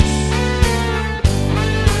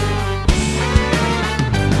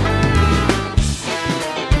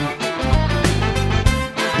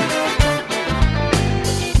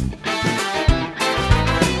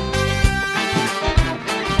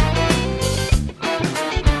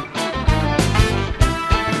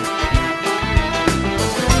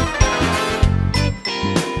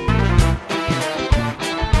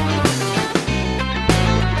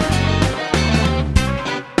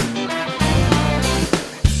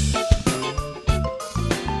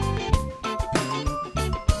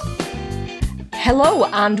Hello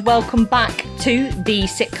and welcome back to the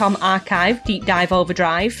Sitcom Archive Deep Dive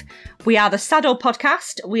Overdrive. We are the Saddle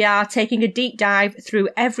Podcast. We are taking a deep dive through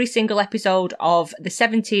every single episode of the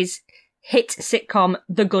 70s hit sitcom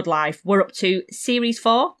The Good Life. We're up to Series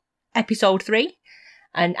 4, Episode 3,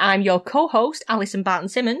 and I'm your co-host, Alison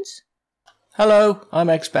Barton-Simmons. Hello, I'm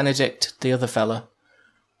Eggs Benedict, the other fella.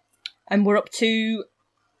 And we're up to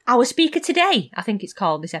Our Speaker Today, I think it's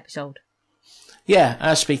called, this episode. Yeah,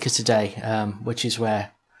 Our Speaker Today, which is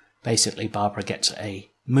where basically Barbara gets a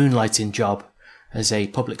moonlighting job as a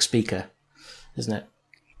public speaker, isn't it?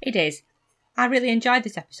 It is. I really enjoyed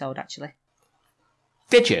this episode, actually.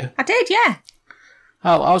 Did you? I did, yeah.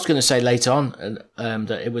 Oh, I was going to say later on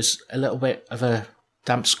that it was a little bit of a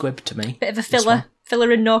damp squib to me. Bit of a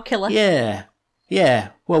filler and no killer. Yeah.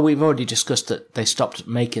 Well, we've already discussed that they stopped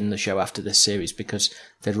making the show after this series because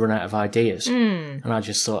they'd run out of ideas. And I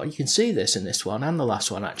just thought, you can see this in this one and the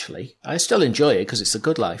last one, actually. I still enjoy it because it's The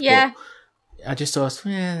Good Life. Yeah. But I just thought,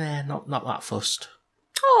 not that fussed.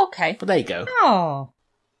 Oh, okay. But there you go. Oh.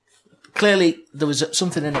 Clearly, there was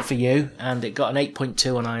something in it for you, and it got an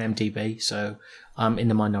 8.2 on IMDb, so I'm in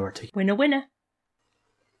the minority. Winner.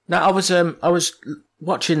 Now, I was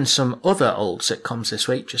watching some other old sitcoms this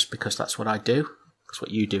week, just because that's what I do. That's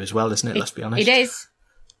what you do as well, isn't it? Let's be honest. It is.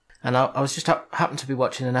 And I was just happened to be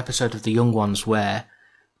watching an episode of The Young Ones where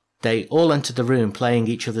they all entered the room playing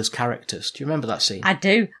each other's characters. Do you remember that scene? I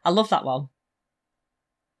do. I love that one.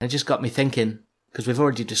 It just got me thinking, because we've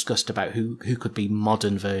already discussed about who could be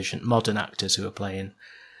modern actors who are playing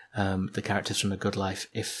the characters from The Good Life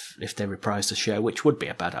if they reprise the show, which would be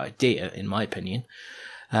a bad idea, in my opinion.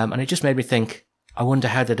 And it just made me think, I wonder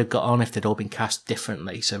how they'd have got on if they'd all been cast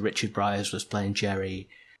differently. So Richard Briers was playing Jerry,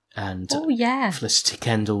 and Felicity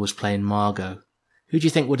Kendall was playing Margot. Who do you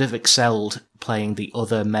think would have excelled playing the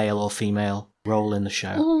other male or female role in the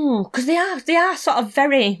show? Oh, because they are sort of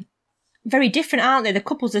very, very different, aren't they? The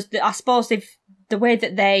couples, I suppose, the way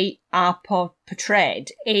that they are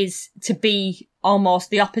portrayed is to be almost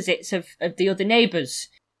the opposites of the other neighbours.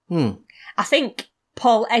 I think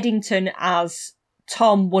Paul Eddington as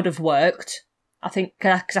Tom would have worked. I think,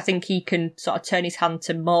 because I think he can sort of turn his hand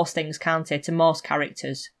to most things, can't he? To most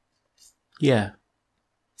characters. Yeah.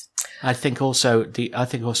 I think also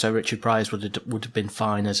Richard Briers would have been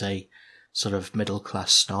fine as a sort of middle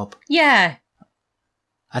class snob. Yeah.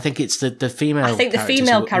 I think it's the female. I think the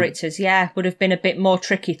female characters, would have been a bit more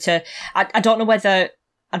tricky to. I don't know whether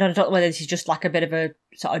this is just like a bit of a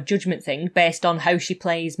sort of judgment thing based on how she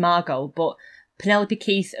plays Margot, but Penelope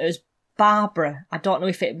Keith as Barbara, I don't know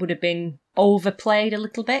if it would have been overplayed a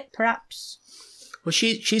little bit, perhaps. Well,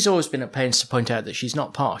 she's always been at pains to point out that she's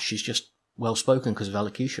not posh; she's just well spoken because of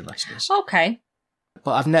elocution lessons. Okay.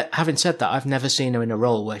 But having said that, I've never seen her in a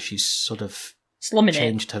role where she's sort of slumming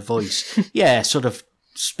changed her voice. Yeah, sort of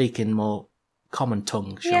speaking more common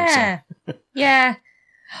tongue, shall we say. Yeah.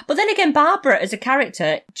 But then again, Barbara as a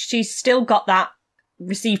character, she's still got that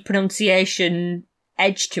received pronunciation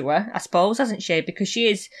edge to her, I suppose, hasn't she? Because she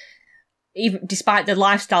is, even despite the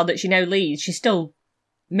lifestyle that she now leads, she's still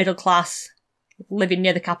middle class, living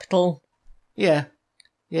near the capital. Yeah,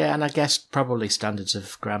 and I guess probably standards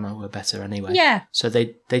of grammar were better anyway. Yeah. So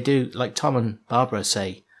they do, like Tom and Barbara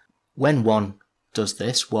say, when one does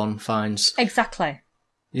this, one finds... Exactly.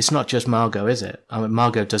 It's not just Margot, is it? I mean,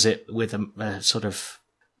 Margot does it with a sort of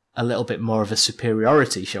a little bit more of a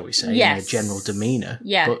superiority, shall we say, in a general demeanour.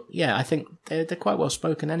 Yeah. But yeah, I think they're quite well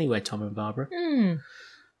spoken anyway, Tom and Barbara.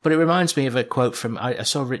 But it reminds me of a quote from, I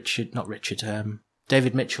saw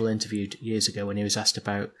David Mitchell interviewed years ago when he was asked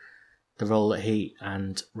about the role that he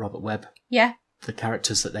and Robert Webb, the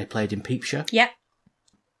characters that they played in Peep Show. Yeah.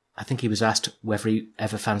 I think he was asked whether he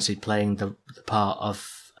ever fancied playing the part of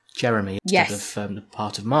Jeremy instead of the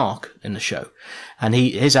part of Mark in the show. And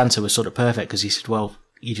his answer was sort of perfect because he said, well,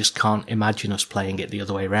 you just can't imagine us playing it the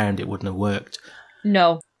other way around. It wouldn't have worked.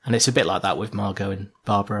 No. And it's a bit like that with Margot and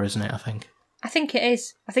Barbara, isn't it, I think? I think it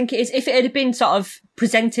is. If it had been sort of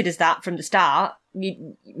presented as that from the start,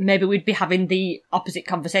 maybe we'd be having the opposite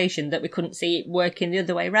conversation that we couldn't see it working the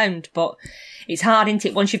other way around. But it's hard, isn't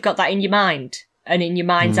it, once you've got that in your mind and in your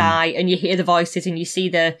mind's eye and you hear the voices and you see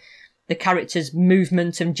the characters'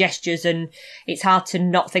 movement and gestures, and it's hard to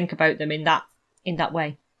not think about them in that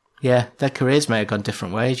way. Yeah, their careers may have gone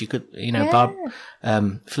different ways. You could,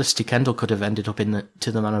 Felicity Kendall could have ended up in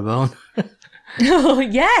To the Man of Bone. Oh,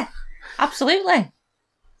 yeah, absolutely.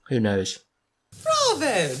 Who knows?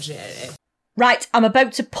 Bravo, Jerry. Right, I'm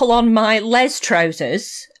about to pull on my Les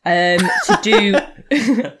trousers to do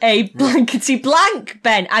a blankety blank.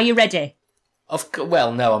 Ben, are you ready?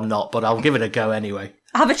 Well, no, I'm not, but I'll give it a go anyway.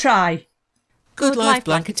 Have a try. Good life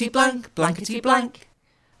blankety blank, blankety blank.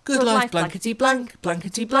 Good life blankety blank,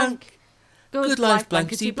 blankety blank. Good life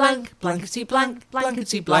blankety blank, blankety blank,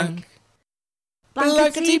 blankety blank.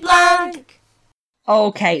 Blankety blank.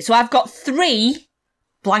 Okay, so I've got 3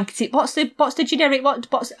 blankety. What's the generic?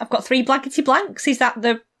 I've got 3 blankety blanks. Is that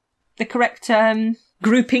the correct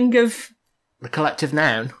grouping of The collective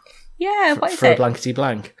noun? Yeah, what is for a it? blankety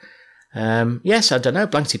blank. Yes, I don't know.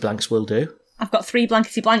 Blankety blanks will do. I've got 3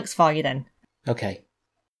 blankety blanks for you then. Okay.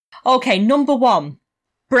 Okay, number 1.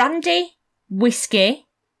 Brandy, whiskey,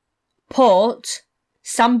 port,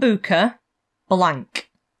 sambuca, blank.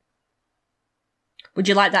 Would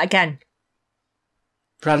you like that again?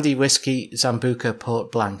 Brandy, whiskey, Sambuca,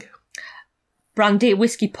 port, blank. Brandy,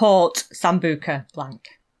 whiskey, port, sambuca, blank.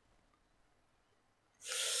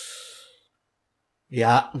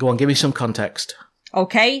 Yeah, go on, give me some context.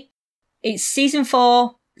 Okay, it's season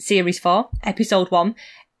 4, series 4, episode 1.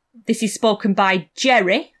 This is spoken by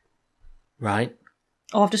Jerry. Right.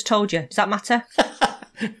 Oh, I've just told you. Does that matter?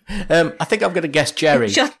 I think I'm going to guess Jerry.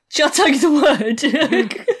 Shall I tell you the word?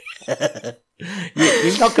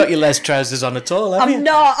 You've not got your Les trousers on at all, have you? I'm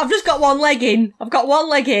not. I've just got one leg in. I've got one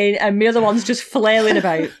leg in and my other one's just flailing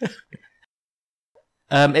about.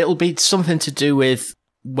 It'll be something to do with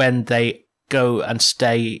when they go and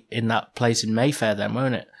stay in that place in Mayfair then,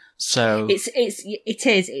 won't it? So It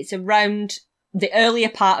is. It's around the earlier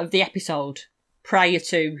part of the episode prior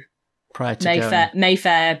to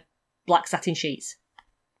Mayfair black satin sheets.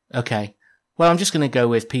 Okay. Well, I'm just going to go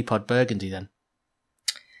with Peapod Burgundy then.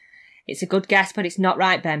 It's a good guess, but it's not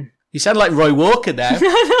right, Ben. You sound like Roy Walker now.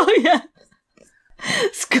 Oh, yeah.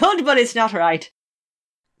 It's good, but it's not right.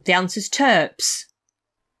 The answer's Terps.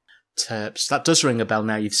 Terps. That does ring a bell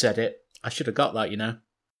now you've said it. I should have got that, you know.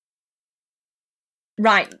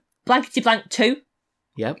 Right. Blankety blank 2.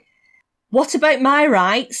 Yep. What about my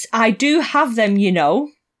rights? I do have them, you know.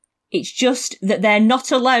 It's just that they're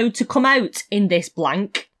not allowed to come out in this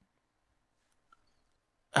blank.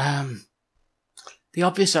 The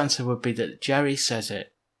obvious answer would be that Jerry says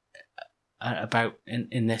it about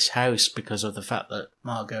in this house because of the fact that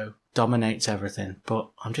Margot dominates everything. But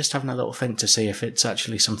I'm just having a little think to see if it's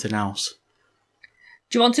actually something else.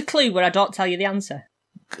 Do you want a clue where I don't tell you the answer?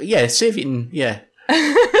 Yeah, see if you can, yeah.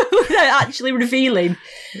 Without actually revealing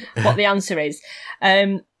what the answer is.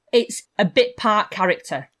 It's a bit part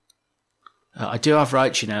character. I do have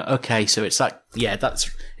rights, you know. Okay, so it's that, yeah,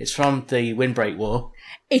 it's from the Windbreak War.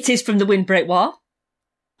 It is from the Windbreak War.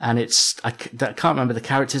 And I can't remember the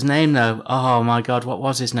character's name though. Oh my god, what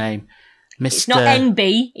was his name? Mr. It's not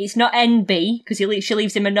NB. It's not NB because she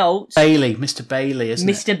leaves him a note. Bailey, Mr. Bailey, isn't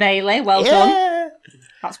it? Mr. Bailey, well done.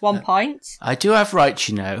 That's 1 point. I do have rights,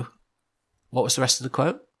 you know. What was the rest of the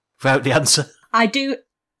quote? Without the answer. I do.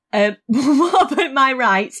 What about my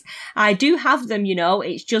rights? I do have them, you know.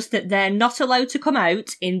 It's just that they're not allowed to come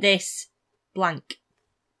out in this blank.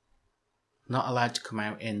 Not allowed to come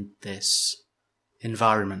out in this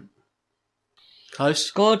environment.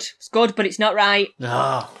 Close? It's good, but it's not right.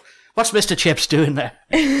 Oh, what's Mr. Chips doing there?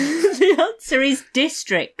 The answer is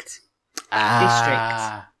district.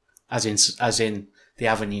 District. As in the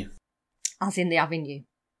avenue. As in the avenue.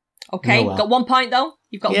 Okay, Oh, well. Got 1 point though.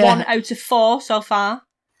 You've got Yeah. 1 out of 4 so far.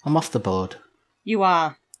 I'm off the board. You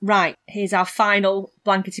are. Right, here's our final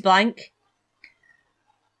blankety blank.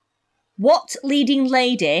 What leading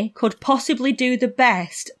lady could possibly do the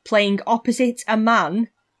best playing opposite a man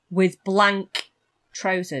with blank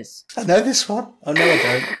trousers? I know this one. Oh no, I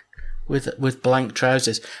don't. With blank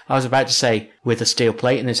trousers. I was about to say with a steel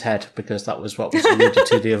plate in his head because that was what was alluded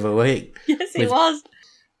to the other week. Yes, it was.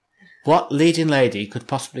 What leading lady could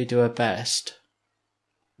possibly do her best?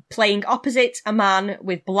 Playing opposite a man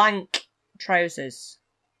with blank trousers.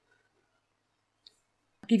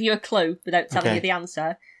 I'll give you a clue without telling you the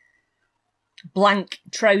answer. Blank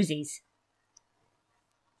trousers.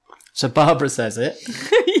 So Barbara says it.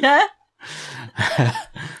 Yeah.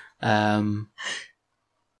 Do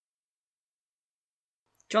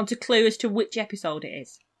you want a clue as to which episode it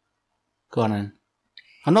is? Go on then.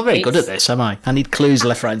 I'm not very good at this, am I? I need clues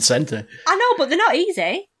left, right and centre. I know, but they're not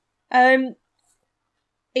easy.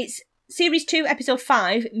 It's Series 2, Episode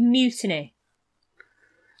 5, Mutiny.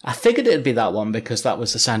 I figured it'd be that one because that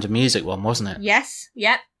was the Sound of Music one, wasn't it? Yes,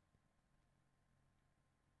 yep.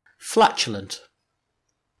 Flatulent.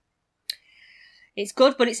 It's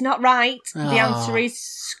good, but it's not right. The Oh. answer is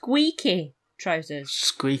squeaky trousers.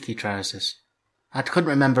 Squeaky trousers. I couldn't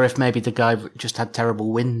remember if maybe the guy just had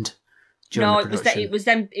terrible wind during No, the production. it was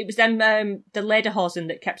them. The lederhosen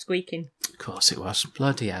that kept squeaking. Of course it was.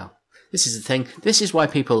 Bloody hell. This is the thing. This is why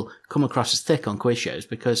people come across as thick on quiz shows,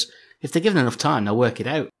 because if they're given enough time, they'll work it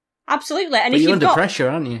out. Absolutely. And But you're under pressure,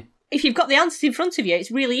 aren't you? If you've got the answers in front of you, it's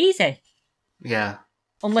really easy. Yeah.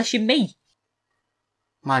 Unless you're me.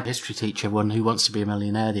 My history teacher won Who Wants to Be a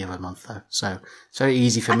Millionaire the other month, though. So it's very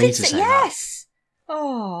easy for me to say yes.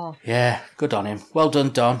 Oh. Yeah, good on him. Well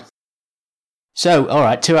done, Don. So, all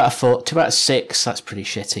right, 2 out of 4, 2 out of 6. That's pretty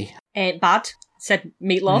shitty. Ain't bad, said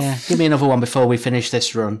Meatloaf. Yeah, give me another one before we finish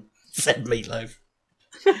this run, said Meatloaf.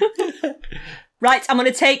 Right, I'm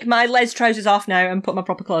going to take my Les trousers off now and put my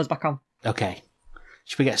proper clothes back on. Okay.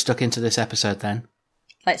 Should we get stuck into this episode then?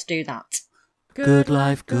 Let's do that. Good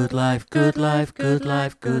life, good life, good life, good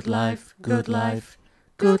life, good life, good life,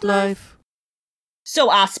 good life. So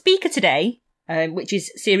our speaker today, which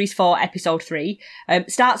is Series 4, Episode 3,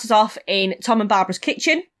 starts us off in Tom and Barbara's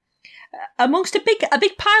kitchen, amongst a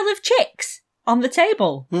big pile of chicks on the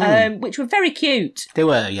table, which were very cute. They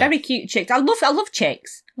were, yeah. Very cute chicks. I love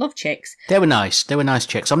chicks. Love chicks. They were nice. They were nice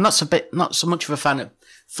chicks. I'm not so much of a fan of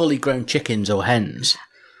fully grown chickens or hens.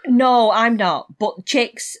 No, I'm not. But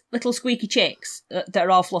chicks, little squeaky chicks that are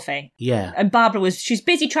all fluffy. Yeah. And Barbara she's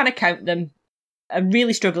busy trying to count them and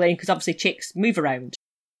really struggling because obviously chicks move around.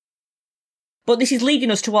 But this is leading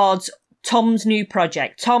us towards Tom's new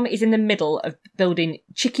project. Tom is in the middle of building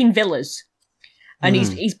chicken villas. And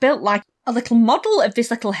he's built like a little model of this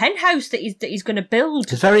little hen house that he's going to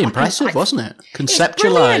build. It's very impressive, wasn't it?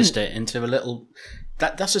 Conceptualised it into a little...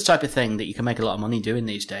 That's the type of thing that you can make a lot of money doing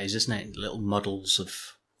these days, isn't it? Little models of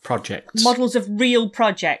projects. Models of real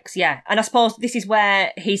projects, yeah. And I suppose this is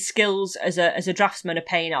where his skills as a draftsman are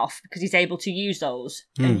paying off, because he's able to use those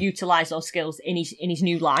and utilise those skills in his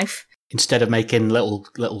new life. Instead of making little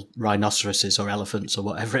rhinoceroses or elephants or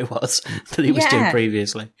whatever it was that he was doing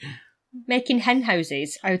previously. Making hen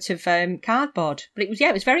houses out of cardboard. But it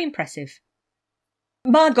was very impressive.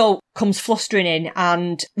 Margot comes flustering in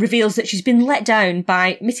and reveals that she's been let down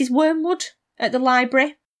by Mrs. Wormwood at the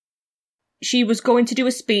library. She was going to do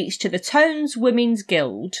a speech to the Town's Women's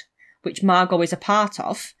Guild, which Margot is a part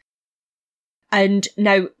of. And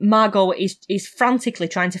now Margot is frantically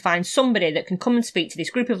trying to find somebody that can come and speak to this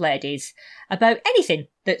group of ladies about anything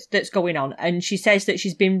that's going on. And she says that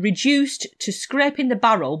she's been reduced to scraping the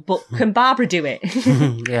barrel, but can Barbara do it?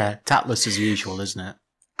 Yeah, tactless as usual, isn't it?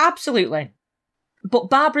 Absolutely. But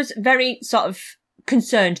Barbara's very sort of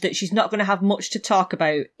concerned that she's not going to have much to talk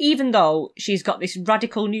about, even though she's got this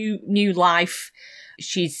radical new life.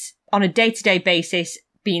 She's on a day-to-day basis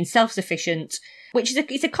being self-sufficient, which is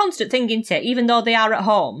it's a constant thing, isn't it? Even though they are at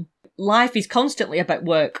home, life is constantly about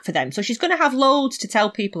work for them. So she's going to have loads to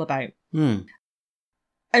tell people about. And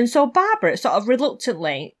so Barbara sort of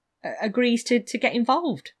reluctantly agrees to get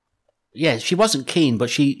involved. Yeah, she wasn't keen, but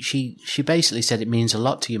she basically said it means a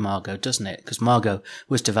lot to you, Margot, doesn't it? Because Margot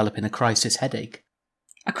was developing a crisis headache.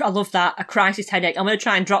 I love that, a crisis headache. I'm going to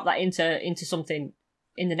try and drop that into something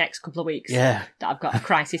in the next couple of weeks. Yeah. That I've got a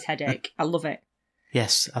crisis headache. I love it.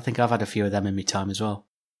 Yes, I think I've had a few of them in my time as well.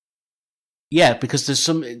 Yeah, because there's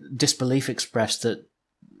some disbelief expressed that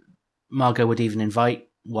Margot would even invite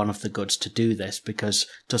one of the goods to do this, because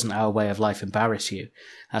doesn't our way of life embarrass you?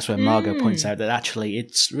 That's when Margot points out that actually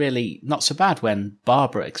it's really not so bad when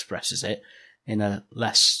Barbara expresses it in a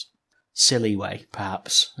less silly way,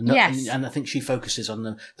 perhaps. Yes. And I think she focuses on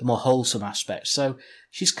the more wholesome aspects. So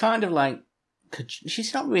she's kind of like,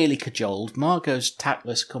 she's not really cajoled. Margot's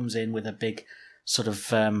tactless comes in with a big sort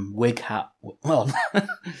of wig hat. Well,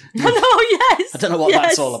 yes. I don't know what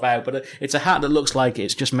that's all about, but it's a hat that looks like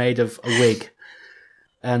it's just made of a wig.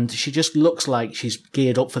 And she just looks like she's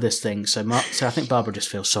geared up for this thing. So I think Barbara just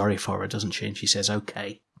feels sorry for her, doesn't she? And she says,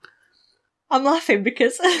 okay. I'm laughing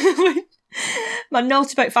because my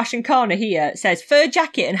note about Fashion Corner here says fur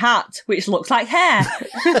jacket and hat, which looks like hair.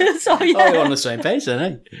 So, yeah. Oh, we're on the same page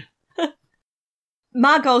then, eh?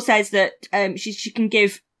 Margot says that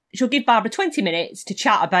she'll give Barbara 20 minutes to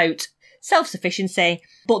chat about self-sufficiency,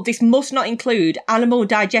 but this must not include animal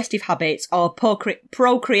digestive habits or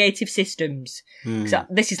procreative systems. So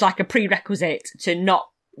this is like a prerequisite to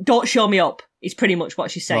don't show me up, is pretty much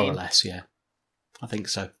what she's saying. More or less, yeah. I think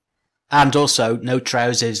so. And also, no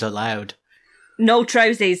trousers allowed. No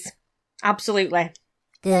trousers. Absolutely.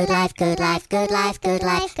 Good life, good life, good life, good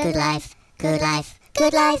life, good life, good life,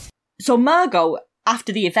 good life. So Margot,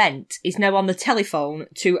 after the event, is now on the telephone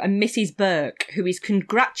to a Mrs. Burke, who is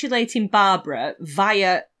congratulating Barbara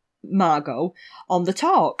via Margot on the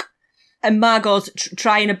talk. And Margot's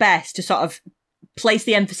trying her best to sort of place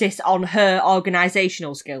the emphasis on her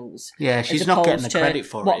organisational skills. Yeah, she's not getting the credit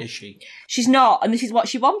for it, is she? She's not, and this is what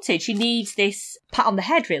she wanted. She needs this pat on the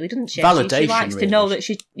head, really, doesn't she? Validation, she likes to know that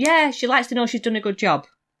she likes to know she's done a good job.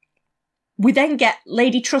 We then get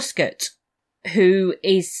Lady Truscott, who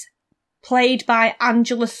is played by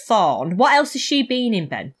Angela Thorne. What else has she been in,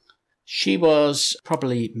 Ben? She was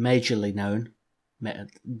probably majorly known,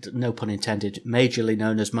 no pun intended, majorly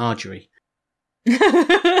known as Marjorie.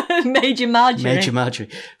 Major Marjorie. Major Marjorie.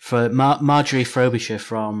 For Marjorie Frobisher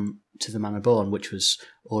from To the Manor Born, which was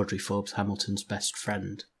Audrey Forbes Hamilton's best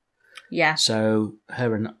friend. Yeah. So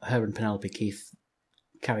her and Penelope Keith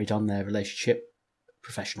carried on their relationship,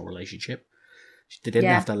 professional relationship. They didn't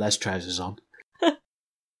have their les trousers on.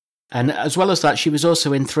 And as well as that, she was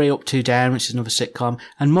also in 3 Up, 2 Down, which is another sitcom.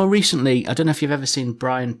 And more recently, I don't know if you've ever seen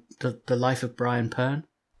The Life of Brian Pern.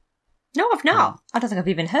 No, I've not. I don't think I've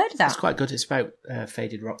even heard of that. It's quite good. It's about a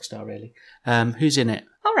faded rock star, really. Who's in it?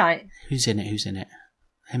 All right. Who's in it?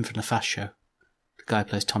 Him from The Fast Show. The guy who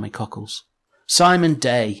plays Tommy Cockles. Simon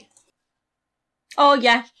Day. Oh,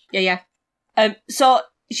 yeah. So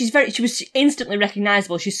she was instantly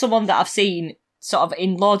recognisable. She's someone that I've seen sort of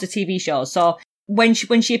in loads of TV shows. So when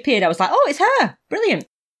she appeared, I was like, oh, it's her. Brilliant.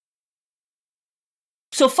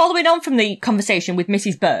 So following on from the conversation with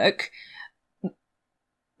Mrs. Burke,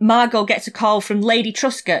 Margot gets a call from Lady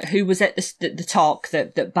Truscott, who was at the talk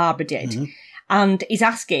that Barbara did, and is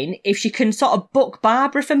asking if she can sort of book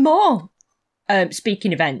Barbara for more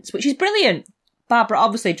speaking events, which is brilliant. Barbara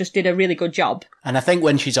obviously just did a really good job. And I think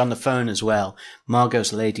when she's on the phone as well,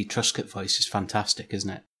 Margot's Lady Truscott voice is fantastic, isn't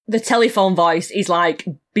it? The telephone voice is like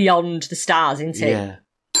beyond the stars, isn't it? Yeah.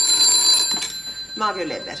 Margot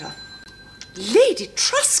Ledbetter. Lady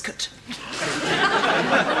Truscott.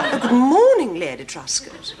 Good morning, Lady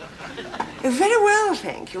Truscott. Very well,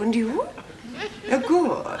 thank you. And you?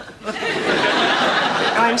 Good.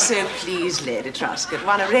 I'm so pleased, Lady Truscott.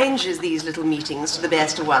 One arranges these little meetings to the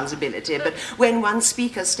best of one's ability, but when one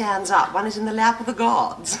speaker stands up, one is in the lap of the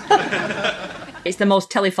gods. It's the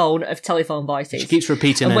most telephone of telephone voices. She keeps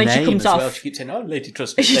repeating her name as well. She keeps saying, oh, Lady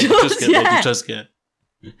Truscott, Lady Truscott, Lady Truscott.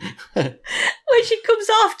 When she comes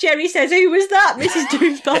off, Jerry says, who was that? Mrs.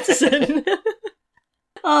 James Patterson.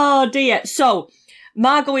 Oh, dear. So,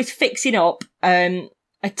 Margot is fixing up a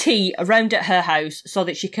tea around at her house so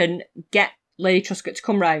that she can get Lady Truscott to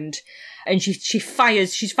come round. And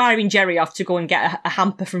she's firing Jerry off to go and get a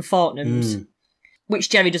hamper from Fortnum's, which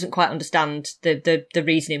Jerry doesn't quite understand the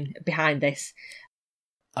reasoning behind this.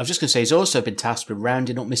 I was just going to say, he's also been tasked with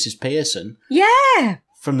rounding up Mrs. Pearson. Yeah.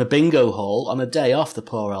 From the bingo hall on a day off, the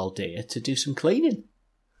poor old dear, to do some cleaning.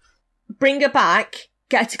 Bring her back,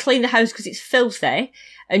 get her to clean the house because it's filthy.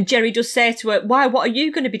 And Jerry does say to her, why, what are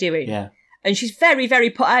you going to be doing? Yeah. And she's very, very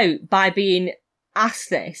put out by being asked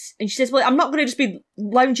this. And she says, well, I'm not going to just be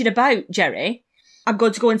lounging about, Jerry. I'm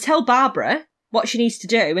going to go and tell Barbara what she needs to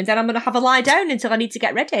do, and then I'm going to have a lie down until I need to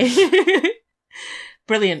get ready.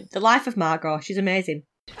 Brilliant. The life of Margot. She's amazing.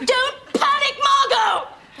 Don't panic, Margot!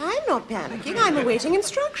 I'm not panicking. I'm awaiting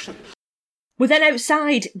instruction. We're then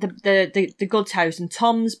outside the goods house, and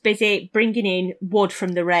Tom's busy bringing in wood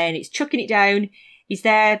from the rain. It's chucking it down. He's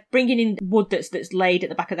there bringing in wood that's laid at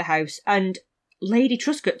the back of the house, and Lady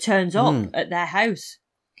Truscott turns up at their house.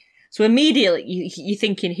 So immediately you're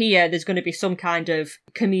thinking here there's going to be some kind of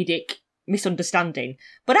comedic misunderstanding.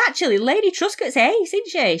 But actually, Lady Truscott's ace, isn't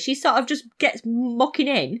she? She sort of just gets mucking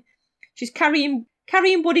in. She's carrying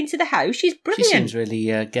wood into the house. She's brilliant. She seems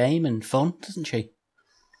really game and fun, doesn't she?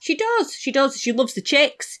 She does. She does. She loves the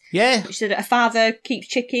chicks. Yeah. She said her father keeps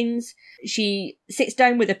chickens. She sits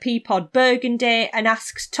down with a Peapod Burgundy and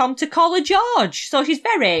asks Tom to call her George. So she's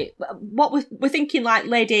very, what we're thinking like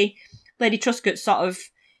Lady Truscott sort of,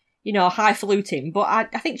 highfalutin, but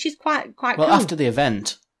I think she's quite well, cool. After the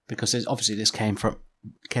event, because obviously this came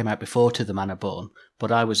out before To the Manor Born,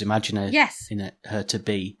 but I was imagining her to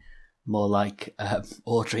be more like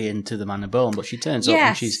Audrey into The Manor Born, but she turns up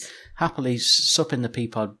and she's happily supping the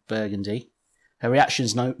Peapod Burgundy. Her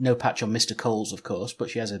reaction's no patch on Mr. Coles, of course, but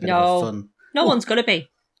she has a bit of fun. No one's going to be.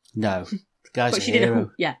 No. The guy's but a she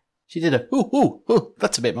hero. Did She did a, ooh,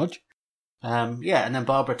 that's a bit much. And then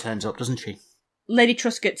Barbara turns up, doesn't she? Lady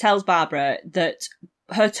Truscott tells Barbara that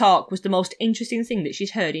her talk was the most interesting thing that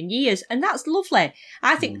she's heard in years, and that's lovely.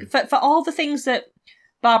 I think for all the things that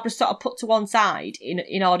Barbara sort of put to one side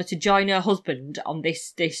in order to join her husband on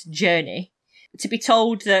this journey, to be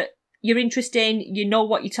told that you're interesting, you know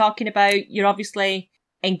what you're talking about, you're obviously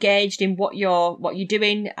engaged in what you're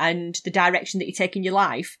doing and the direction that you take in your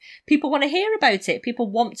life. People want to hear about it.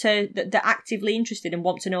 People they're actively interested and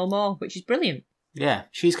want to know more, which is brilliant. Yeah,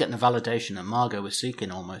 she's getting the validation that Margot was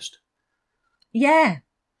seeking almost. Yeah.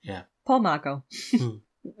 Yeah. Poor Margot.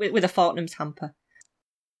 with a Fortnum's hamper.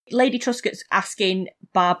 Lady Truscott's asking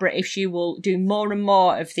Barbara if she will do more and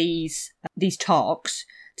more of these talks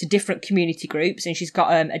to different community groups, and she's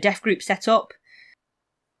got a deaf group set up.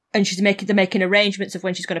 and they're making arrangements of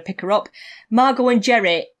when she's going to pick her up. Margot and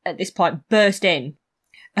Jerry at this point burst in,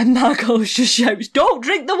 and Margot just shouts, "Don't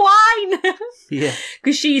drink the wine!" Yeah.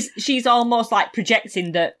 Because she's almost like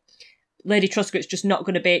projecting that Lady Truscott's just not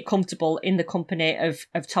going to be comfortable in the company of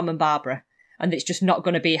Tom and Barbara, and it's just not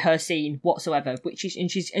going to be her scene whatsoever.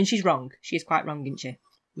 She's wrong. She's quite wrong, isn't she?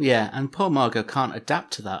 Yeah, and poor Margot can't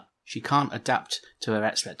adapt to that. She can't adapt to her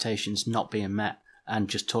expectations not being met and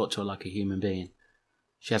just talk to her like a human being.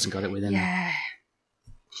 She hasn't got it within her. Yeah,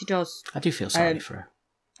 she does. I do feel sorry for her.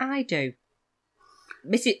 I do.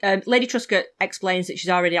 Lady Truscott explains that she's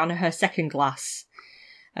already on her second glass,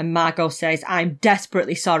 and Margot says, "I'm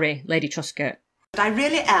desperately sorry, Lady Truscott." But I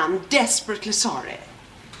really am desperately sorry.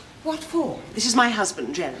 What for? This is my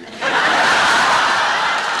husband, Jeremy.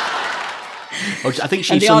 Oh, I think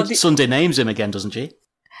she Sunday names him again, doesn't she?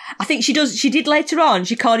 I think she does. She did later on.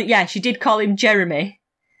 She did call him Jeremy.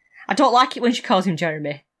 I don't like it when she calls him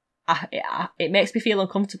Jeremy. It makes me feel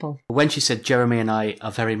uncomfortable. When she said, "Jeremy and I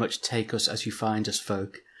are very much take us as you find us,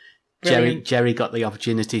 folk," Brilliant. Jerry got the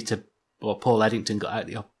opportunity Paul Eddington got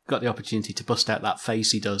the opportunity to bust out that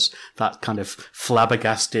face he does, that kind of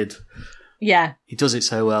flabbergasted. Yeah. He does it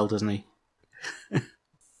so well, doesn't he?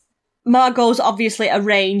 Margot's obviously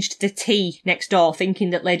arranged the tea next door, thinking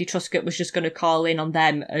that Lady Truscott was just going to call in on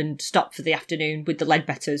them and stop for the afternoon with the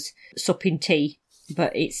Ledbetters supping tea.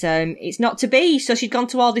 But it's not to be. So she'd gone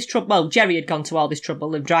to all this trouble. Well, Jerry had gone to all this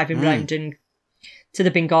trouble of driving round and to the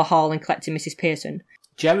bingo hall and collecting Mrs. Pearson.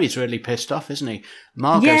 Jerry's really pissed off, isn't he?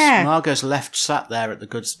 Margot's left sat there at the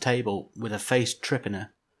goods table with her face tripping her.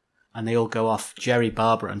 And they all go off. Jerry,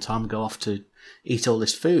 Barbara and Tom go off to eat all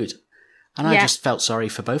this food. And I just felt sorry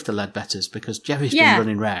for both the Ledbetters because Jerry's been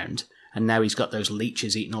running round and now he's got those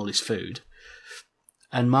leeches eating all his food.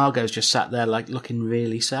 And Margot's just sat there like looking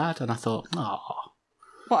really sad. And I thought, oh.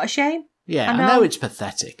 What a shame. Yeah, I know it's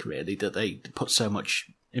pathetic, really, that they put so much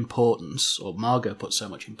importance, or Margot put so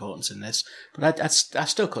much importance in this. But I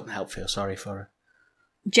still couldn't help feel sorry for her.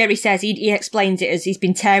 Jerry says he explains it as he's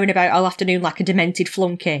been tearing about all afternoon like a demented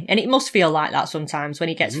flunky. And it must feel like that sometimes when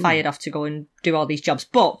he gets fired off to go and do all these jobs.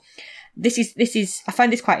 But this is I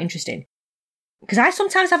find this quite interesting. Because I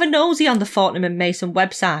sometimes have a nosy on the Fortnum and Mason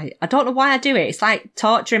website. I don't know why I do it. It's like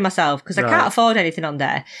torturing myself because I can't afford anything on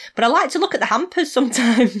there. But I like to look at the hampers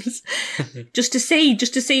sometimes just to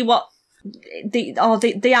see what they are.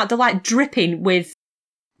 They're like dripping with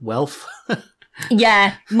wealth.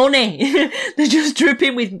 Yeah, money. They're just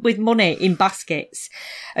dripping with money in baskets.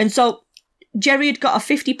 And so Jerry had got a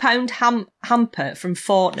 £50 hamper from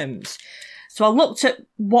Fortnum's. So I looked at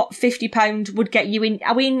what £50 would get you in.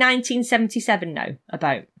 Are we in 1977 now?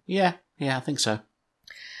 About? Yeah, I think so.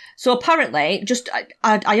 So apparently,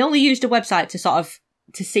 I only used a website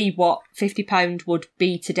to see what £50 would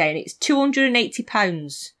be today, and it's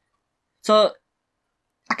 £280. So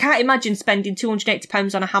I can't imagine spending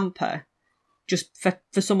 £280 on a hamper just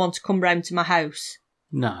for someone to come round to my house.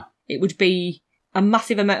 No, it would be a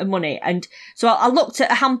massive amount of money. And so I looked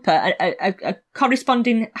at a hamper, a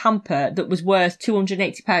corresponding hamper that was worth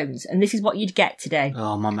 £280, and this is what you'd get today.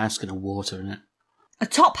 Oh, my mouth's going to water, isn't it? A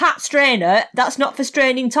top hat strainer. That's not for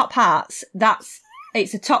straining top hats.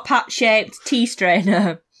 It's a top hat shaped tea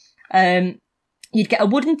strainer. You'd get a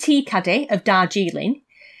wooden tea caddy of Darjeeling,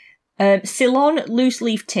 Ceylon loose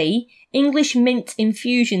leaf tea, English mint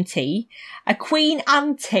infusion tea, a Queen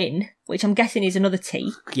Anne tin, which I'm guessing is another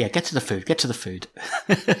tea. Yeah, get to the food.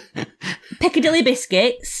 Piccadilly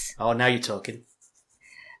biscuits. Oh, now you're talking.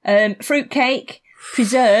 Fruitcake,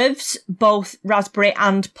 preserves, both raspberry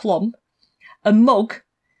and plum, a mug,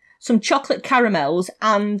 some chocolate caramels,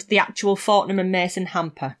 and the actual Fortnum and Mason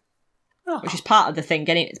hamper. Oh. Which is part of the thing,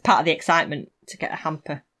 it's part of the excitement to get a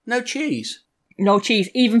hamper. No cheese? No cheese.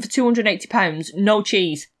 Even for £280, no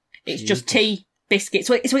cheese. It's just tea, biscuits.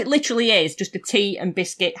 So it literally is just a tea and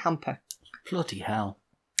biscuit hamper. Bloody hell.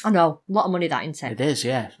 I know. A lot of money that, isn't it? It is,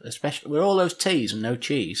 yeah. Especially with all those teas and no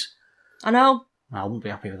cheese. I know. I wouldn't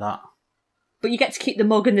be happy with that. But you get to keep the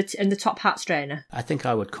mug and the top hat strainer. I think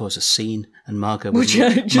I would cause a scene and Margot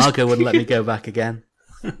wouldn't let me go back again.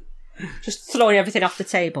 Just throwing everything off the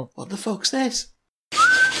table. What the fuck's this?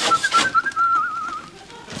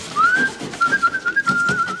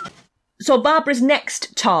 So Barbara's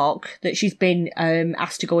next talk that she's been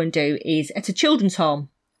asked to go and do is at a children's home.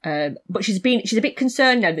 But she's a bit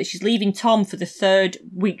concerned now that she's leaving Tom for the third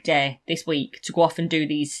weekday this week to go off and do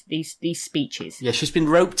these speeches. Yeah, she's been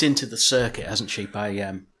roped into the circuit, hasn't she,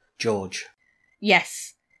 by George?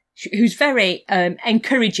 Yes, who's very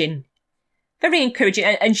encouraging. Very encouraging,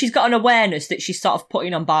 and she's got an awareness that she's sort of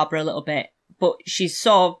putting on Barbara a little bit, but she's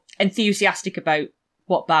so enthusiastic about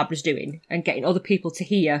what Barbara's doing and getting other people to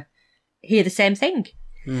hear the same thing.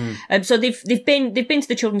 So they've been to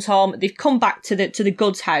the children's home. They've come back to the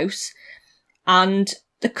Goods house, and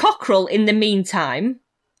the cockerel in the meantime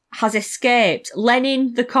has escaped.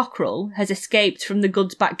 Lenin the cockerel has escaped from the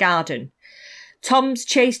Goods back garden. Tom's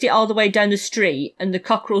chased it all the way down the street, and the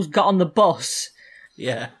cockerel's got on the bus.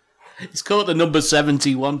 Yeah. He's caught the number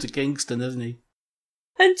 71 to Kingston, hasn't he?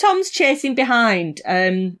 And Tom's chasing behind.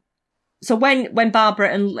 So when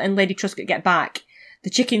Barbara and Lady Truscott get back, the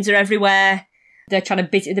chickens are everywhere. They're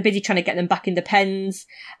busy trying to get them back in the pens.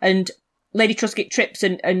 And Lady Truscott trips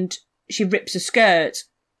and she rips a skirt,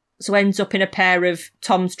 so ends up in a pair of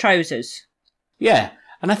Tom's trousers. Yeah.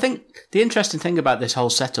 And I think the interesting thing about this whole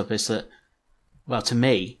setup is that, well, to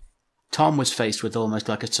me, Tom was faced with almost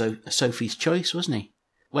like a Sophie's Choice, wasn't he?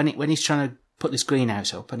 When he's trying to put this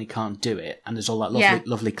greenhouse up and he can't do it, and there's all that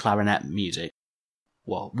lovely clarinet music,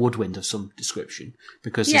 well, woodwind of some description,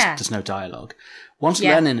 because there's no dialogue. Once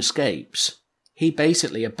Lenin escapes, he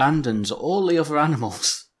basically abandons all the other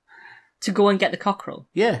animals. To go and get the cockerel?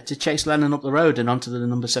 Yeah, to chase Lenin up the road and onto the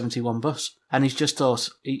number 71 bus. And he's just thought,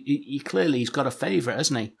 he's got a favourite,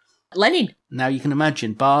 hasn't he? Lenin. Now you can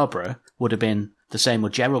imagine Barbara would have been the same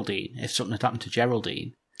with Geraldine. If something had happened to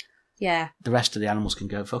Geraldine, the rest of the animals can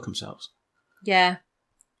go fuck themselves. Yeah.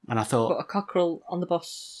 And I thought, got a cockerel on the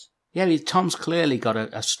bus. Yeah, Tom's clearly got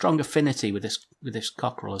a strong affinity with this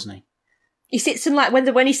cockerel, hasn't he? He sits and like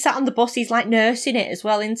when he sat on the bus, he's like nursing it as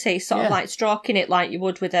well, isn't he? Sort of like stroking it like you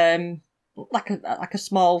would with like a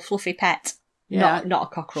small fluffy pet. Yeah, not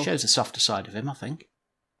a cockerel. Shows a softer side of him, I think.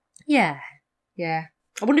 Yeah.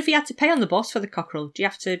 I wonder if he had to pay on the bus for the cockerel. Do you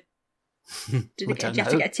have to? Do you have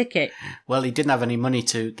to get a ticket? Well, he didn't have any money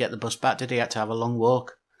to get the bus back, did he? He had to have a long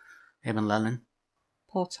walk. Him and Lenin.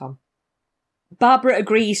 Poor Tom. Barbara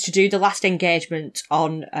agrees to do the last engagement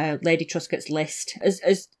on Lady Truscott's list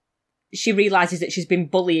as she realises that she's been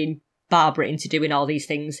bullying Barbara into doing all these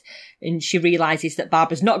things, and she realises that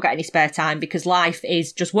Barbara's not got any spare time because life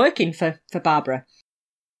is just working for Barbara.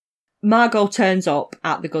 Margot turns up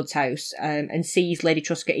at the Goods house and sees Lady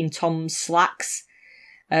Truscott in Tom's slacks,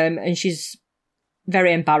 and she's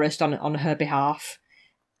very embarrassed on her behalf.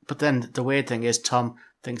 But then the weird thing is Tom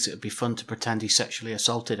thinks it would be fun to pretend he sexually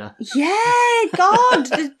assaulted her. Yeah, God,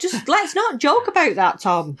 just let's not joke about that,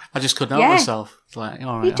 Tom. I just couldn't help myself. It's like,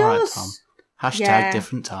 all right, Tom. Hashtag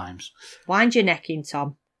different times. Wind your neck in,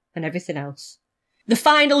 Tom, and everything else. The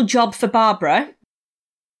final job for Barbara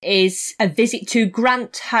is a visit to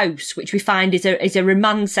Grant House, which we find is a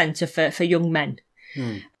remand centre for young men.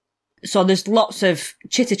 So there's lots of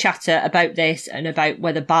chitter-chatter about this and about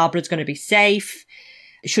whether Barbara's going to be safe.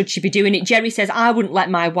 Should she be doing it? Jerry says, I wouldn't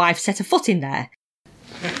let my wife set a foot in there.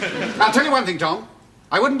 I'll tell you one thing, Tom.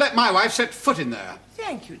 I wouldn't let my wife set foot in there.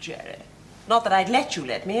 Thank you, Jerry. Not that I'd let you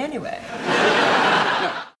let me anyway.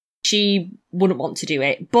 No. She wouldn't want to do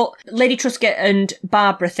it. But Lady Truscott and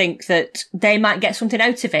Barbara think that they might get something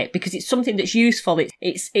out of it because it's something that's useful.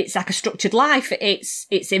 It's like a structured life.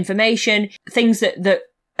 It's information, things that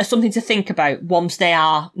are something to think about once they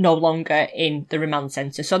are no longer in the remand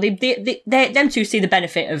centre. So them two see the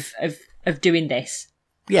benefit of doing this.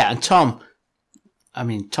 Yeah, and Tom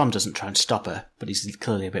doesn't try and stop her, but he's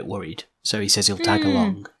clearly a bit worried. So he says he'll tag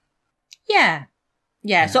along. Yeah.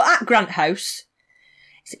 So at Grant House,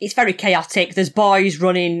 it's very chaotic. There's boys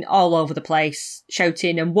running all over the place,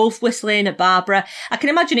 shouting and wolf whistling at Barbara. I can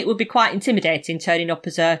imagine it would be quite intimidating turning up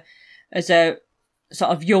as a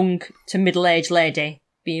sort of young to middle-aged lady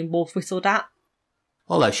being wolf whistled at.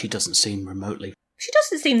 Although she doesn't seem remotely. She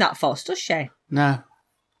doesn't seem that fussed, does she? No.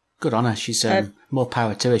 Good on her. She's more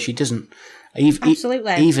power to her. She doesn't.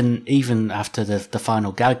 Absolutely. Even after the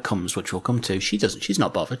final gag comes, which we'll come to, she's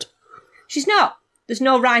not bothered. She's not. There's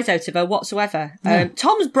no rise out of her whatsoever. No.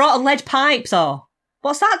 Tom's brought a lead pipe, though.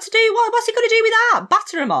 What's that to do? What's he going to do with that?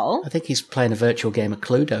 Batter them all? I think he's playing a virtual game of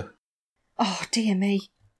Cluedo. Oh, dear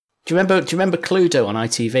me. Do you remember Cluedo on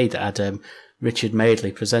ITV that had Richard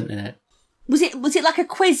Madeley presenting it? Was it like a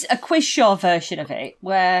quiz show version of it?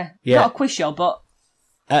 Where not a quiz show, but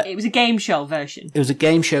it was a game show version. It was a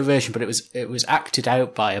game show version, but it was acted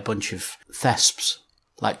out by a bunch of thesps.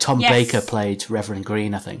 Like Tom Baker played Reverend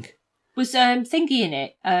Green, I think. Was Thingy in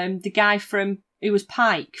it? The guy who was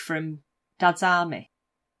Pike from Dad's Army.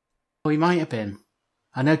 Oh, he might have been.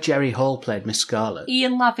 I know Jerry Hall played Miss Scarlet.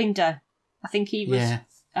 Ian Lavender. I think he was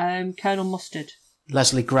Colonel Mustard.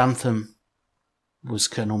 Leslie Grantham was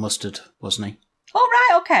Colonel Mustard, wasn't he? Oh,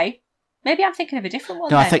 right, okay. Maybe I'm thinking of a different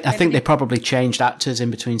one. No, I think they probably changed actors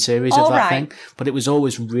in between series of that thing. But it was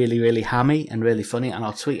always really, really hammy and really funny. And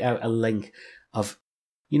I'll tweet out a link of,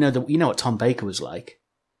 you know what Tom Baker was like.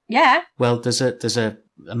 Yeah. Well, there's a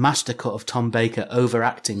master cut of Tom Baker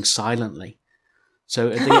overacting silently. So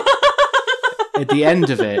at the end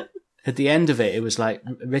of it, it was like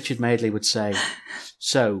Richard Madeley would say,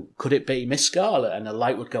 "So could it be Miss Scarlet?" And a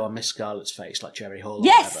light would go on Miss Scarlet's face, like Jerry Hall.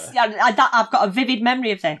 Yes, I've got a vivid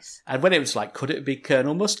memory of this. And when it was like, "Could it be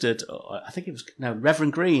Colonel Mustard?" Or I think it was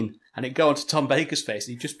Reverend Green, and it'd go onto Tom Baker's face,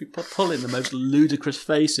 and he'd just be pulling the most ludicrous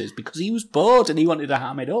faces because he was bored and he wanted to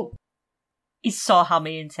ham it up. He's so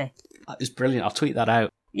hammy, isn't he? It's brilliant. I'll tweet that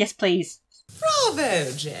out. Yes, please.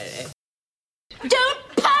 Bravo, Jerry. Don't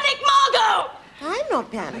panic, Margot! I'm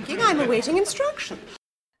not panicking. I'm awaiting instruction.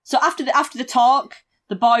 So after the talk,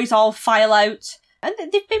 the boys all file out, and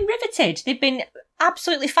they've been riveted. They've been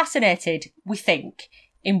absolutely fascinated, we think,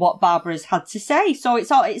 in what Barbara's had to say. So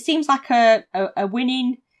it seems like a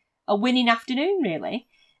winning afternoon, really.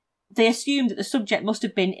 They assume that the subject must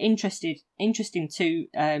have been interesting to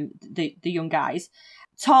the young guys.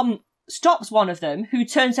 Tom stops one of them, who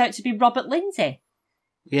turns out to be Robert Lindsay.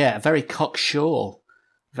 Yeah, very cocksure.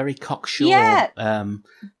 Yeah.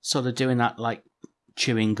 Sort of doing that like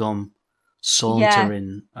chewing gum,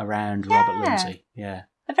 sauntering around Robert Lindsay. Yeah.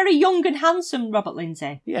 A very young and handsome Robert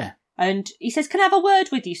Lindsay. Yeah. And he says, "Can I have a word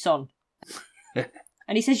with you, son?"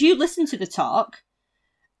 And he says, "You listen to the talk.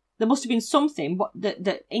 There must have been something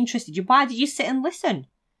that interested you. Why did you sit and listen?"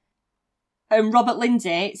 And Robert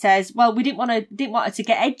Lindsay says, "Well, we didn't want her to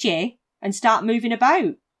get edgy and start moving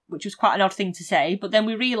about," which was quite an odd thing to say. But then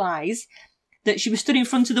we realise that she was stood in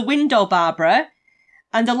front of the window, Barbara,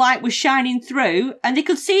 and the light was shining through, and they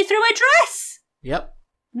could see through her dress. Yep.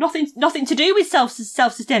 Nothing to do with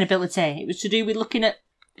self-sustainability. It was to do with looking at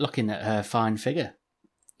her fine figure.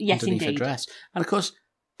 Yes, underneath indeed. her dress. And of course,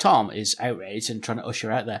 Tom is outraged and trying to usher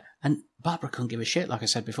her out there. And Barbara couldn't give a shit, like I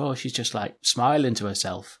said before. She's just like smiling to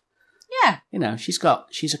herself. Yeah. You know, she's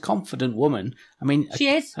a confident woman. I mean, she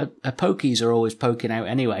is. Her pokies are always poking out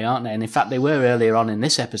anyway, aren't they? And in fact, they were earlier on in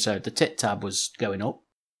this episode. The tit tab was going up.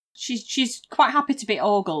 She's quite happy to be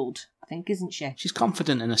ogled, I think, isn't she? She's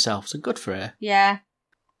confident in herself, so good for her. Yeah.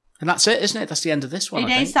 And that's it, isn't it? That's the end of this one.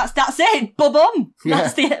 It is. That's it. Bum. Yeah.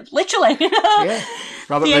 That's literally. Yeah.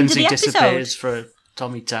 Robert Lindsay disappears for a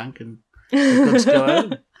Tommy Tank and we're good to go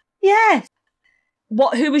home. Yeah.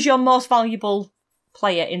 Who was your most valuable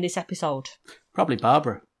player in this episode? Probably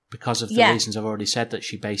Barbara, because of the reasons I've already said, that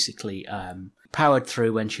she basically powered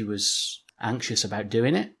through when she was anxious about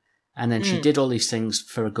doing it, and then she did all these things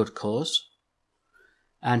for a good cause,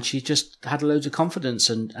 and she just had loads of confidence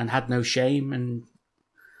and had no shame, and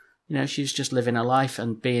you know, she was just living her life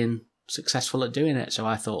and being successful at doing it. So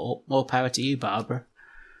I thought, more power to you, Barbara,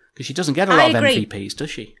 because she doesn't get a lot of MVPs, does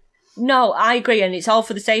she? No, I agree, and it's all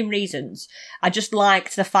for the same reasons. I just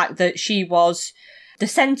liked the fact that she was the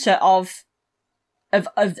centre of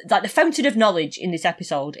like the fountain of knowledge in this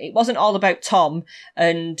episode. It wasn't all about Tom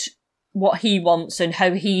and what he wants and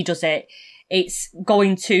how he does it. It's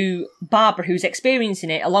going to Barbara, who's experiencing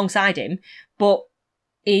it alongside him, but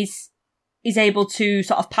is able to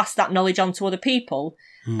sort of pass that knowledge on to other people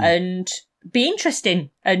and be interested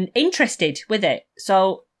with it.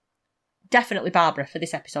 So definitely Barbara for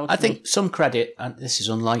this episode. I think some credit, and this is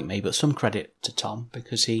unlike me, but some credit to Tom,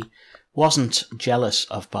 because he wasn't jealous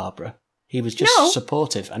of Barbara. He was just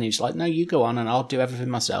supportive, and he was like, "No, you go on, and I'll do everything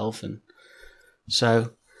myself." And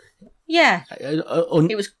so, yeah,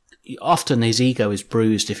 it was. Often his ego is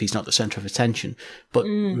bruised if he's not the centre of attention. But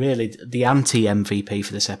really, the anti-MVP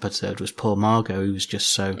for this episode was poor Margot, who was just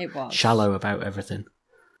so shallow about everything.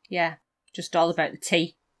 Yeah, just all about the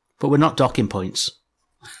tea. But we're not docking points.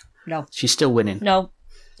 No. She's still winning. No,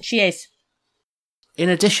 she is. In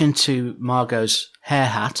addition to Margot's hair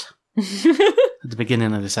hat at the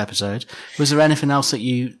beginning of this episode, was there anything else that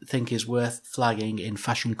you think is worth flagging in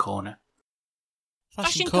Fashion Corner?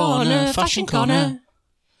 Fashion Corner, Fashion Corner.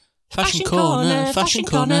 Fashion Corner, Fashion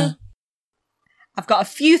Corner. I've got a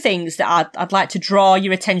few things that I'd like to draw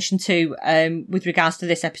your attention to with regards to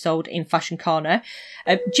this episode in Fashion Corner.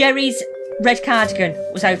 Jerry's red cardigan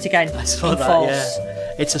was out again. I saw that,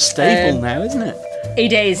 yeah. It's a staple now, isn't it?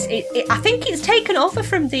 It is. I think it's taken over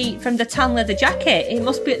from the tan leather jacket. It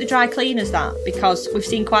must be at the dry cleaners, that, because we've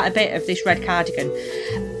seen quite a bit of this red cardigan.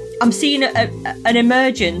 I'm seeing an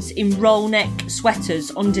emergence in roll neck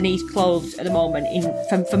sweaters underneath clothes at the moment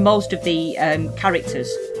for most of the characters.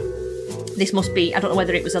 This must be, I don't know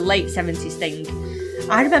whether it was a late 70s thing.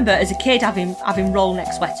 I remember as a kid having roll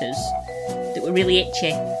neck sweaters that were really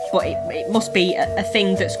itchy, but it must be a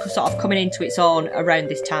thing that's sort of coming into its own around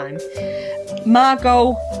this time.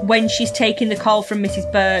 Margot, when she's taking the call from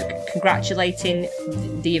Mrs. Burke, congratulating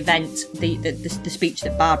the event, the speech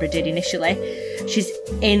that Barbara did initially, she's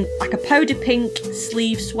in like a powder pink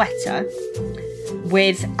sleeve sweater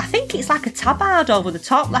with, I think it's like a tabard over the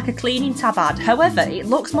top, like a cleaning tabard. However, it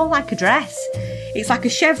looks more like a dress. It's like a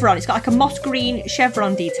chevron. It's got like a moss green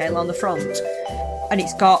chevron detail on the front, and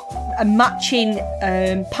it's got a matching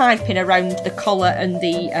piping around the collar and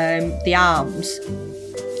the arms,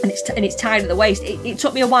 and it's tied at the waist. It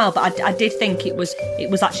took me a while, but I did think it was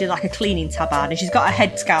actually like a cleaning tabard. And she's got a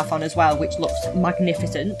headscarf on as well, which looks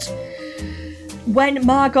magnificent. When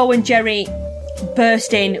Margot and Jerry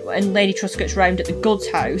burst in and Lady Truscott's round at the Goods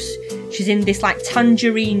house, she's in this like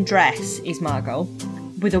tangerine dress, is Margot,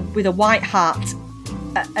 with a white hat,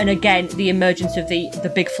 and again the emergence of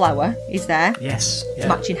the big flower is there. Yes, yeah.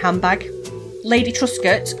 Matching handbag. Lady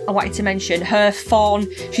Truscott, I wanted to mention her fawn.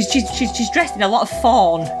 She's dressed in a lot of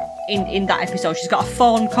fawn in that episode. She's got a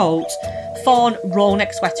fawn coat, fawn roll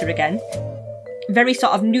neck sweater again. Very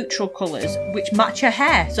sort of neutral colours which match her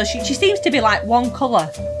hair. So she seems to be like one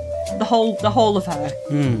colour. The whole of her.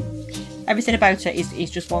 Everything about her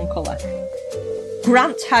is just one colour.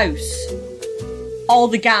 Grant's house. All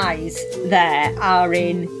the guys there are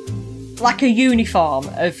in like a uniform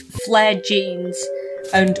of flared jeans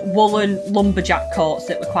and woolen lumberjack coats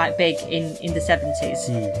that were quite big in the 70s.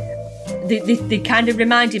 They kind of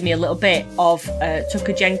reminded me a little bit of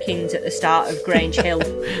Tucker Jenkins at the start of Grange Hill.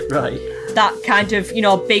 Right. That kind of,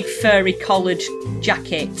 big furry collared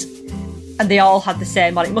jacket. And they all had the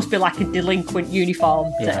same on. It must be like a delinquent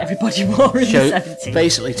uniform that everybody wore in the 70s.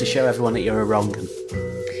 Basically to show everyone that you're a wrong-un.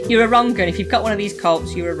 You're a wrong-un. If you've got one of these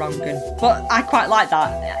coats, you're a wrong-un. But I quite like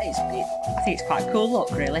that. I think it's quite a cool look,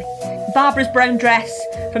 really. Barbara's brown dress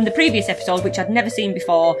from the previous episode, which I'd never seen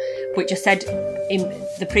before, which I said in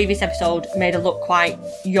the previous episode made her look quite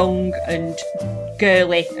young and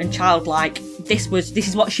girly and childlike. This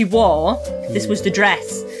is what she wore. This was the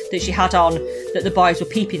dress that she had on that the boys were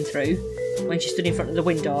peeping through when she stood in front of the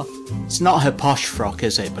window. It's not her posh frock,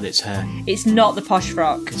 is it? But it's her... It's not the posh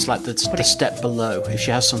frock. It's like the step below, if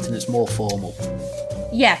she has something that's more formal.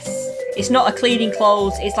 Yes. It's not a cleaning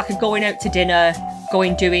clothes, it's like a going out to dinner,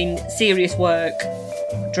 doing serious work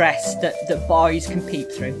dress that boys can peep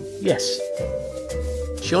through. Yes.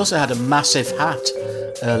 She also had a massive hat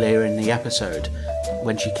earlier in the episode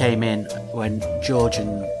when she came in, when George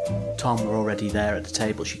and Tom were already there at the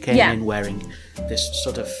table. She came in wearing this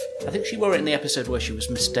sort of... I think she wore it in the episode where she was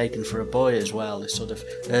mistaken for a boy as well, this sort of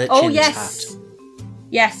urchin's hat.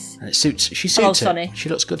 Yes. And it suits... She suits it. Sonny. She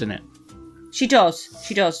looks good in it. She does.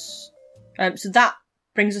 So that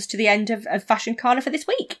brings us to the end of Fashion Corner for this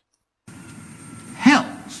week.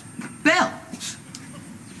 Hells bells!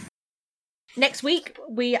 Next week,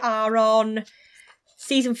 we are on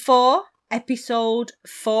Season 4, Episode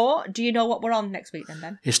 4. Do you know what we're on next week then,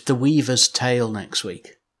 Ben? It's The Weaver's Tale next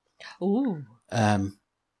week. Ooh.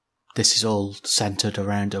 This is all centred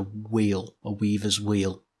around a wheel, a weaver's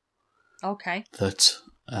wheel. Okay. That,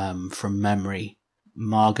 from memory,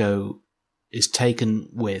 Margot is taken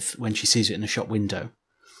with when she sees it in a shop window.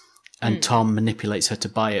 And Tom manipulates her to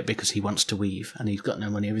buy it because he wants to weave and he's got no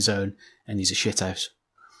money of his own and he's a shithouse.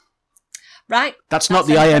 Right. That's not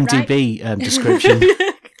the IMDb description.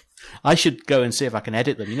 I should go and see if I can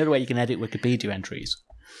edit them. You know the way you can edit Wikipedia entries?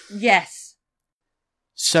 Yes.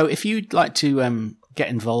 So if you'd like to get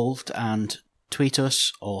involved and tweet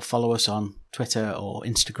us or follow us on Twitter or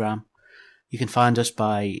Instagram, you can find us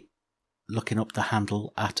by looking up the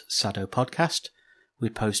handle at Sado Podcast. We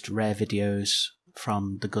post rare videos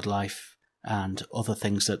from The Good Life and other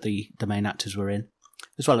things that the main actors were in,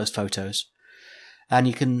 as well as photos. And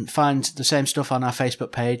you can find the same stuff on our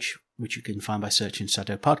Facebook page, which you can find by searching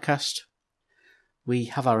Sado Podcast. We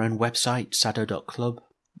have our own website, sado.club,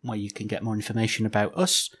 where you can get more information about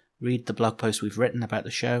us, read the blog posts we've written about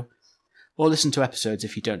the show, or listen to episodes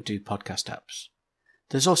if you don't do podcast apps.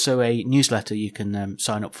 There's also a newsletter you can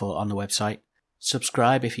sign up for on the website.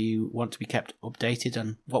 Subscribe if you want to be kept updated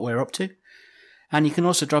on what we're up to. And you can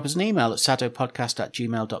also drop us an email at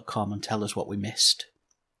sadopodcast@gmail.com and tell us what we missed.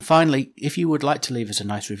 Finally, if you would like to leave us a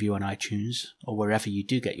nice review on iTunes or wherever you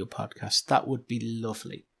do get your podcasts, that would be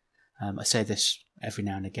lovely. I say this every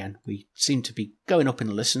now and again. We seem to be going up in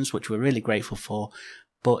the listens, which we're really grateful for,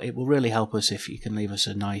 but it will really help us if you can leave us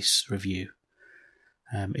a nice review.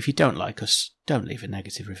 If you don't like us, don't leave a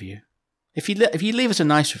negative review. If you leave us a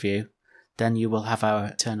nice review, then you will have our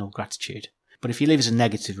eternal gratitude. But if you leave us a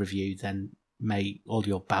negative review, then may all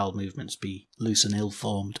your bowel movements be loose and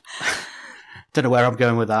ill-formed. Don't know where I'm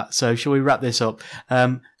going with that, so shall we wrap this up?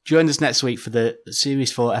 Join us next week for the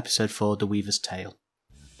Series 4, Episode 4, The Weaver's Tale.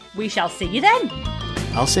 we shall see you then.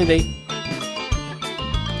 I'll see thee.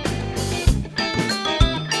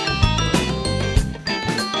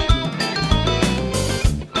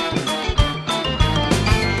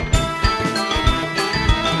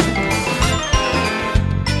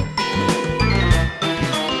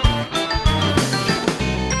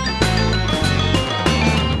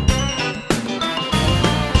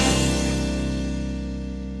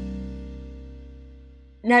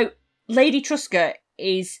 Now, Lady Trusca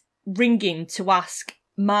is ringing to ask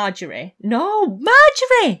Marjorie. No,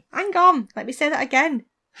 Marjorie! Hang on, let me say that again.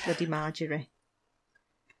 Bloody Marjorie.